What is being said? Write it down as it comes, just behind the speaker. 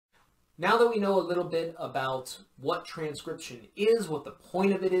Now that we know a little bit about what transcription is, what the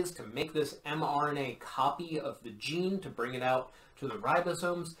point of it is to make this mRNA copy of the gene to bring it out to the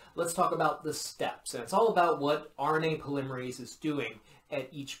ribosomes, let's talk about the steps. And it's all about what RNA polymerase is doing at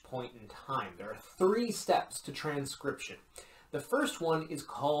each point in time. There are 3 steps to transcription. The first one is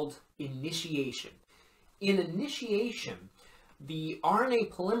called initiation. In initiation, the RNA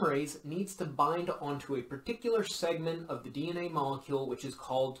polymerase needs to bind onto a particular segment of the DNA molecule, which is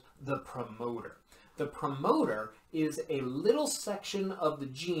called the promoter. The promoter is a little section of the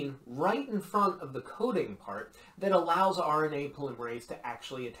gene right in front of the coding part that allows RNA polymerase to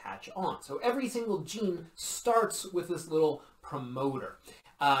actually attach on. So every single gene starts with this little promoter.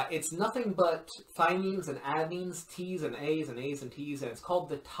 It's nothing but thymines and adenines, T's and A's and A's and T's, and it's called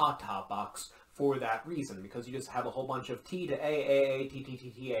the TATA box for that reason, because you just have a whole bunch of T to A, T, T, T,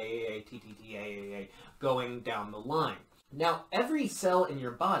 T, A, T, T, T, A, going down the line. Now, every cell in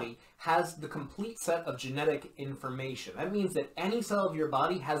your body has the complete set of genetic information. That means that any cell of your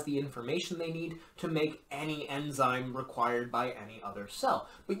body has the information they need to make any enzyme required by any other cell.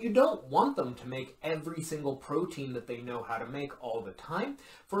 But you don't want them to make every single protein that they know how to make all the time.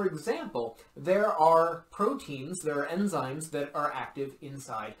 For example, there are proteins, there are enzymes that are active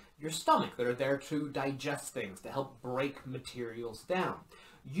inside your stomach that are there to digest things, to help break materials down.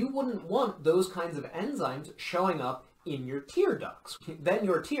 You wouldn't want those kinds of enzymes showing up in your tear ducts. Then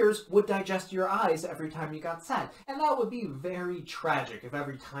your tears would digest your eyes every time you got sad. And that would be very tragic if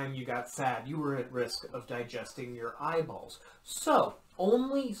every time you got sad you were at risk of digesting your eyeballs. So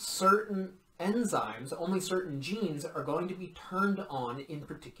only certain enzymes, only certain genes are going to be turned on in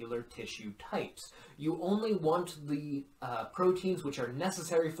particular tissue types. You only want the proteins which are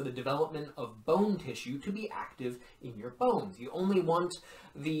necessary for the development of bone tissue to be active in your bones. You only want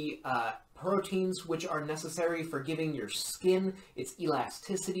the proteins which are necessary for giving your skin its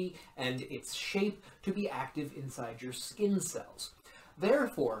elasticity and its shape to be active inside your skin cells.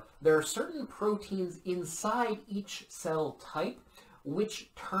 Therefore, there are certain proteins inside each cell type which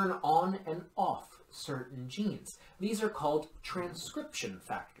turn on and off certain genes. These are called transcription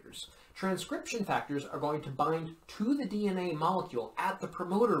factors. Transcription factors are going to bind to the DNA molecule at the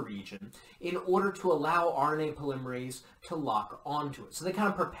promoter region in order to allow RNA polymerase to lock onto it. So they kind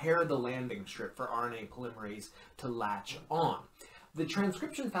of prepare the landing strip for RNA polymerase to latch on. The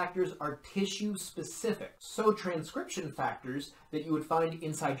transcription factors are tissue specific. So transcription factors that you would find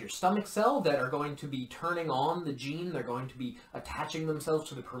inside your stomach cell that are going to be turning on the gene, they're going to be attaching themselves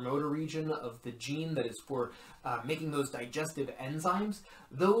to the promoter region of the gene that is for making those digestive enzymes,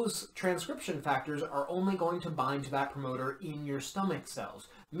 those transcription factors are only going to bind to that promoter in your stomach cells.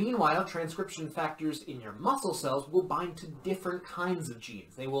 Meanwhile, transcription factors in your muscle cells will bind to different kinds of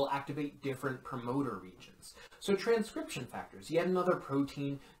genes. They will activate different promoter regions. So transcription factors, yet another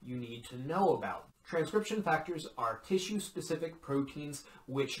protein you need to know about. Transcription factors are tissue-specific proteins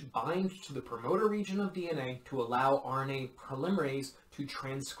which bind to the promoter region of DNA to allow RNA polymerase to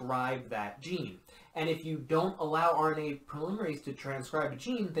transcribe that gene. And if you don't allow RNA polymerase to transcribe a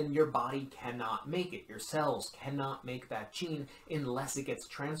gene, then your body cannot make it. Your cells cannot make that gene unless it gets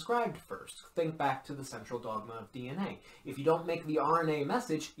transcribed first. Think back to the central dogma of DNA. If you don't make the RNA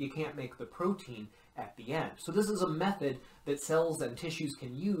message, you can't make the protein at the end. So this is a method that cells and tissues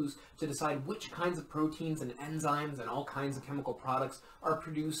can use to decide which kinds of proteins and enzymes and all kinds of chemical products are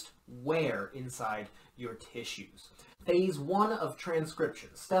produced where inside your tissues. Phase 1 of transcription.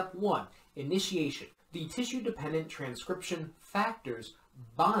 Step 1, initiation. The tissue-dependent transcription factors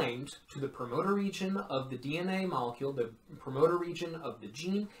bind to the promoter region of the DNA molecule, the promoter region of the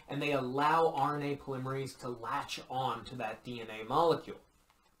gene, and they allow RNA polymerase to latch on to that DNA molecule.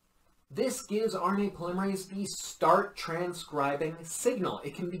 This gives RNA polymerase the start transcribing signal.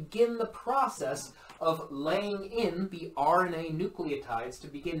 It can begin the process of laying in the RNA nucleotides to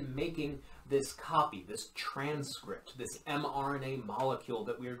begin making this copy, this transcript, this mRNA molecule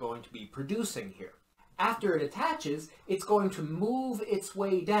that we are going to be producing here. After it attaches, it's going to move its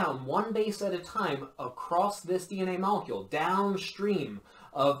way down, one base at a time, across this DNA molecule, downstream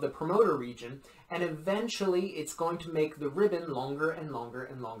of the promoter region, and eventually it's going to make the ribbon longer and longer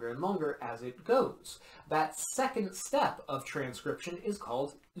and longer and longer as it goes. That second step of transcription is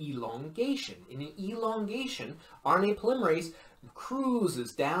called elongation. In elongation, RNA polymerase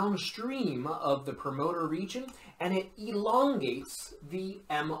cruises downstream of the promoter region and it elongates the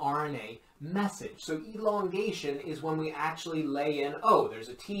mRNA message. So elongation is when we actually lay in, oh, there's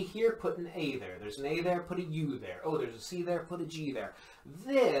a T here, put an A there. There's an A there, put a U there. Oh, there's a C there, put a G there.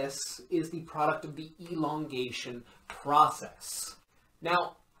 This is the product of the elongation process.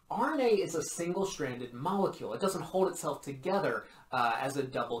 Now, RNA is a single-stranded molecule. It doesn't hold itself together as a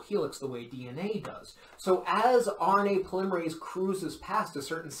double helix the way DNA does. So as RNA polymerase cruises past a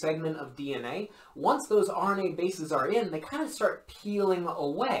certain segment of DNA, once those RNA bases are in, they kind of start peeling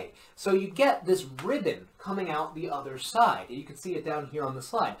away. So you get this ribbon coming out the other side. You can see it down here on the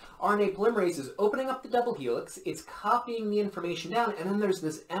slide. RNA polymerase is opening up the double helix, it's copying the information down, and then there's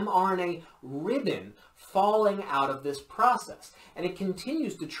this mRNA ribbon falling out of this process. And it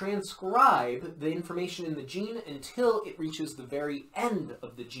continues to transcribe the information in the gene until it reaches the very end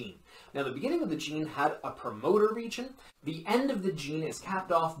of the gene. Now, the beginning of the gene had a promoter region. The end of the gene is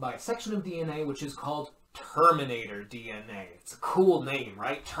capped off by a section of DNA which is called terminator DNA. It's a cool name,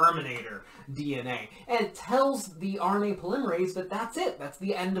 right? Terminator DNA. And it tells the RNA polymerase that that's it. That's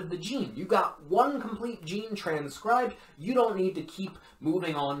the end of the gene. You got one complete gene transcribed. You don't need to keep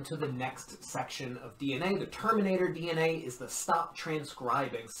moving on to the next section of DNA. The terminator DNA is the stop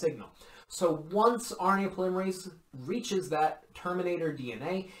transcribing signal. So once RNA polymerase reaches that terminator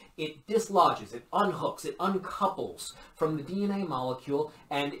DNA, it dislodges, it unhooks, it uncouples from the DNA molecule,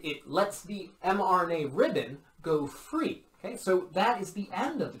 and it lets the mRNA ribbon go free. Okay, so that is the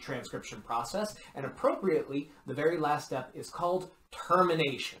end of the transcription process, and appropriately, the very last step is called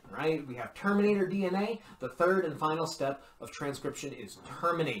termination, right? We have terminator DNA. The third and final step of transcription is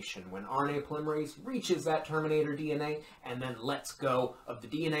termination, when RNA polymerase reaches that terminator DNA and then lets go of the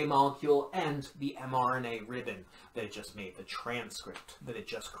DNA molecule and the mRNA ribbon that it just made, the transcript that it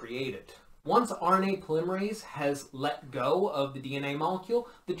just created. Once RNA polymerase has let go of the DNA molecule,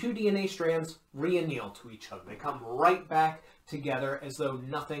 the two DNA strands re-anneal to each other. They come right back together as though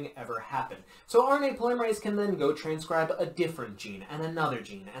nothing ever happened. So RNA polymerase can then go transcribe a different gene, and another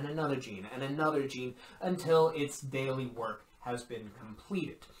gene, and another gene, and another gene, until its daily work has been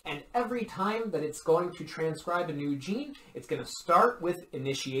completed. And every time that it's going to transcribe a new gene, it's going to start with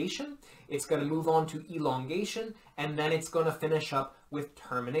initiation, it's going to move on to elongation, and then it's going to finish up with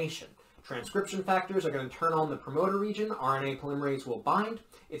termination. Transcription factors are going to turn on the promoter region. RNA polymerase will bind.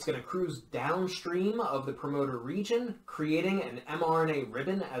 It's going to cruise downstream of the promoter region, creating an mRNA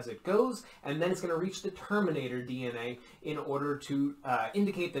ribbon as it goes, and then it's going to reach the terminator DNA in order to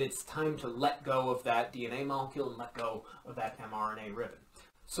indicate that it's time to let go of that DNA molecule and let go of that mRNA ribbon.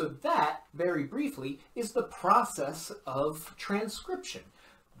 So that, very briefly, is the process of transcription.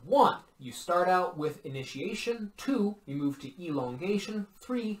 1, you start out with initiation. 2, you move to elongation.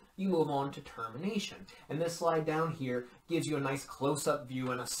 3, you move on to termination. And this slide down here gives you a nice close-up view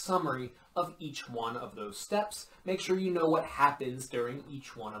and a summary of each one of those steps. Make sure you know what happens during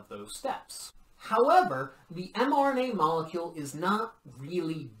each one of those steps. However, the mRNA molecule is not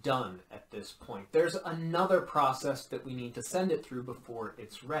really done at this point. There's another process that we need to send it through before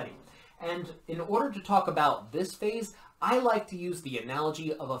it's ready. And in order to talk about this phase, I like to use the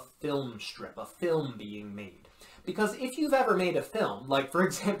analogy of a film strip, a film being made. Because if you've ever made a film, like for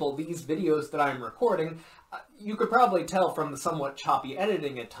example these videos that I'm recording, you could probably tell from the somewhat choppy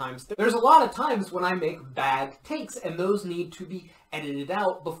editing at times, there's a lot of times when I make bad takes, and those need to be edited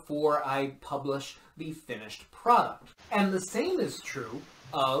out before I publish the finished product. And the same is true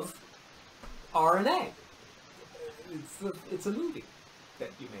of RNA. It's a movie that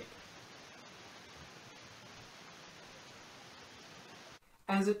you make.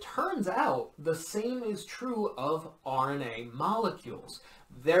 As it turns out, the same is true of RNA molecules.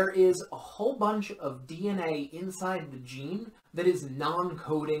 There is a whole bunch of DNA inside the gene that is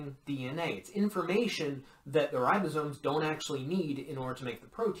non-coding DNA. It's information that the ribosomes don't actually need in order to make the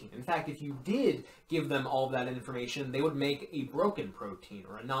protein. In fact, if you did give them all of that information, they would make a broken protein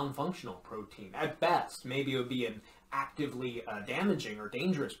or a non-functional protein. At best, maybe it would be an actively damaging or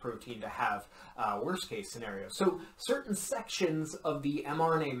dangerous protein to have, worst case scenario. So certain sections of the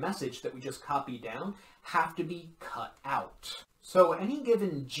mRNA message that we just copied down have to be cut out. So any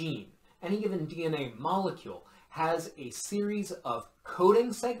given gene, any given DNA molecule has a series of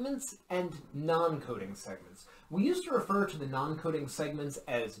coding segments and non-coding segments. We used to refer to the non-coding segments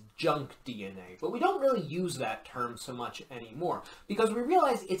as junk DNA, but we don't really use that term so much anymore because we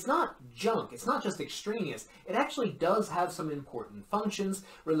realize it's not junk, it's not just extraneous, it actually does have some important functions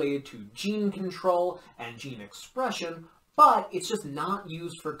related to gene control and gene expression, but it's just not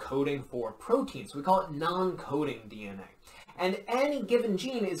used for coding for proteins. We call it non-coding DNA. And any given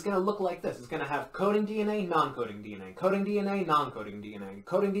gene is going to look like this. It's going to have coding DNA, non-coding DNA, coding DNA, non-coding DNA,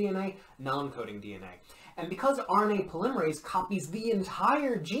 coding DNA, non-coding DNA. And because RNA polymerase copies the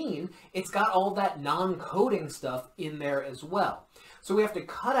entire gene, it's got all that non-coding stuff in there as well. So we have to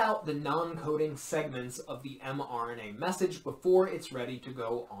cut out the non-coding segments of the mRNA message before it's ready to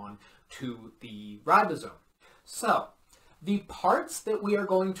go on to the ribosome. So the parts that we are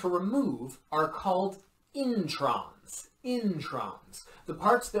going to remove are called introns. introns. Introns. The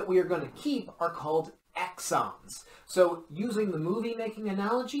parts that we are going to keep are called exons. So using the movie-making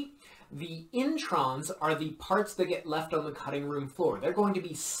analogy, the introns are the parts that get left on the cutting room floor. They're going to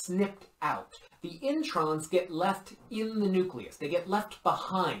be snipped out. The introns get left in the nucleus. They get left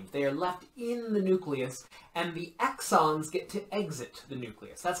behind. They are left in the nucleus, and the exons get to exit the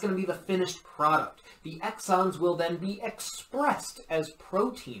nucleus. That's going to be the finished product. The exons will then be expressed as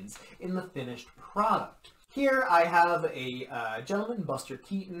proteins in the finished product. Here I have a gentleman, Buster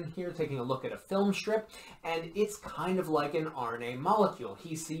Keaton, here taking a look at a film strip, and it's kind of like an RNA molecule.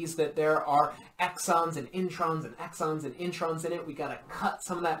 He sees that there are exons and introns and exons and introns in it. We got to cut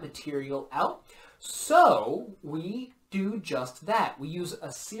some of that material out. So we do just that. We use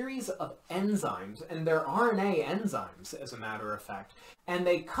a series of enzymes, and they're RNA enzymes, as a matter of fact, and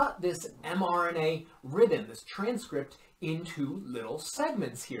they cut this mRNA ribbon, this transcript, into little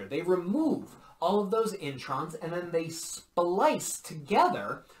segments here. They remove all of those introns, and then they splice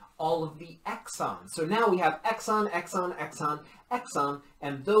together all of the exons. So now we have exon, exon, exon, exon,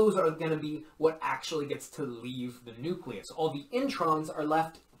 and those are going to be what actually gets to leave the nucleus. All the introns are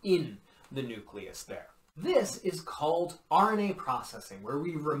left in the nucleus there. This is called RNA processing, where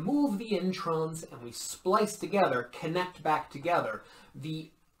we remove the introns and we splice together, connect back together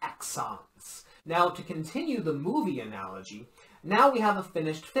the exons. Now, to continue the movie analogy, now we have a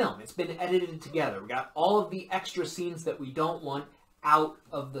finished film. It's been edited together. We got all of the extra scenes that we don't want out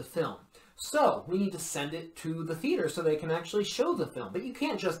of the film. So we need to send it to the theater so they can actually show the film. But you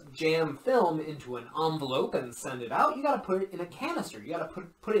can't just jam film into an envelope and send it out. You got to put it in a canister. You got to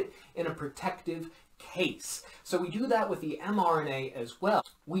put it in a protective case. So we do that with the mRNA as well.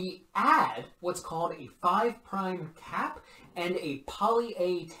 We add what's called a 5' cap and a poly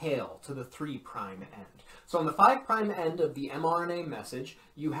A tail to the 3' end. So on the 5' end of the mRNA message,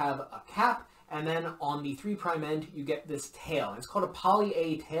 you have a cap, and then on the 3' end, you get this tail. And it's called a poly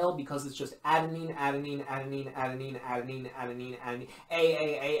A tail because it's just adenine, adenine, adenine, adenine, adenine, adenine, adenine,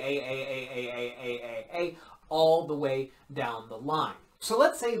 A, all the way down the line. So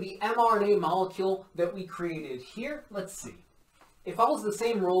let's say the mRNA molecule that we created here, let's see. It follows the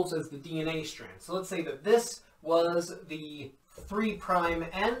same rules as the DNA strand. So let's say that this was the 3'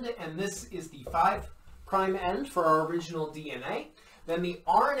 end, and this is the 5' end for our original DNA. Then the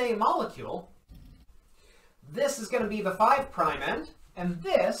RNA molecule, this is going to be the 5' end, and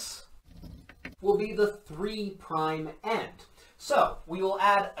this will be the 3' end. So we will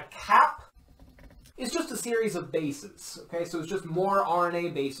add a cap. It's just a series of bases, okay? So it's just more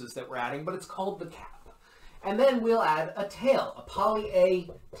RNA bases that we're adding, but it's called the cap. And then we'll add a tail, a poly A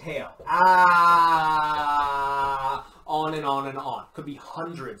tail. On and on and on. Could be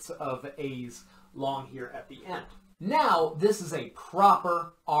hundreds of A's long here at the end. Now, this is a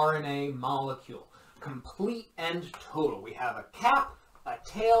proper RNA molecule. Complete and total. We have a cap, a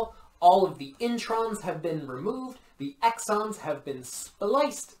tail, all of the introns have been removed, the exons have been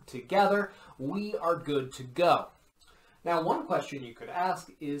spliced together. We are good to go. Now, one question you could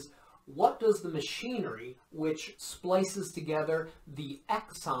ask is, what does the machinery which splices together the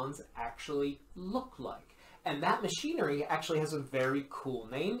exons actually look like? And that machinery actually has a very cool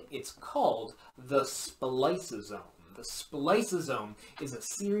name. It's called the spliceosome. The spliceosome is a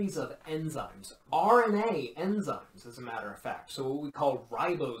series of enzymes, RNA enzymes, as a matter of fact, so what we call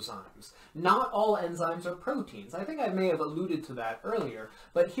ribozymes. Not all enzymes are proteins. I think I may have alluded to that earlier,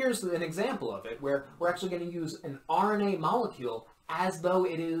 but here's an example of it, where we're actually going to use an RNA molecule as though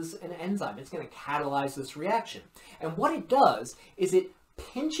it is an enzyme. It's going to catalyze this reaction. And what it does is it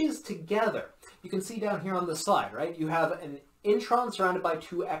pinches together. You can see down here on the slide, right? You have an intron surrounded by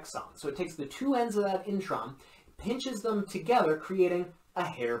two exons. So it takes the two ends of that intron, pinches them together, creating a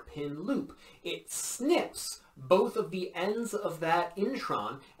hairpin loop. It snips both of the ends of that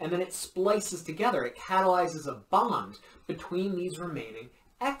intron, and then it splices together. It catalyzes a bond between these remaining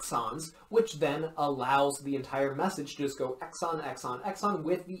exons, which then allows the entire message to just go exon, exon, exon,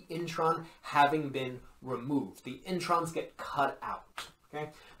 with the intron having been removed. The introns get cut out. Okay?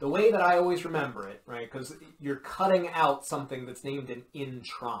 The way that I always remember it, right, because you're cutting out something that's named an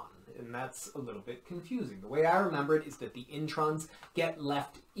intron, and that's a little bit confusing. The way I remember it is that the introns get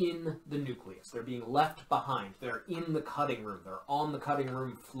left in the nucleus. They're being left behind. They're in the cutting room. They're on the cutting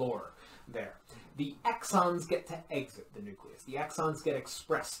room floor there. The exons get to exit the nucleus. The exons get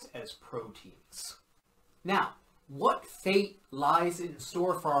expressed as proteins. Now, what fate lies in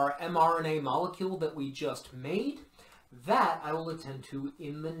store for our mRNA molecule that we just made? That I will attend to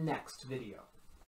in the next video.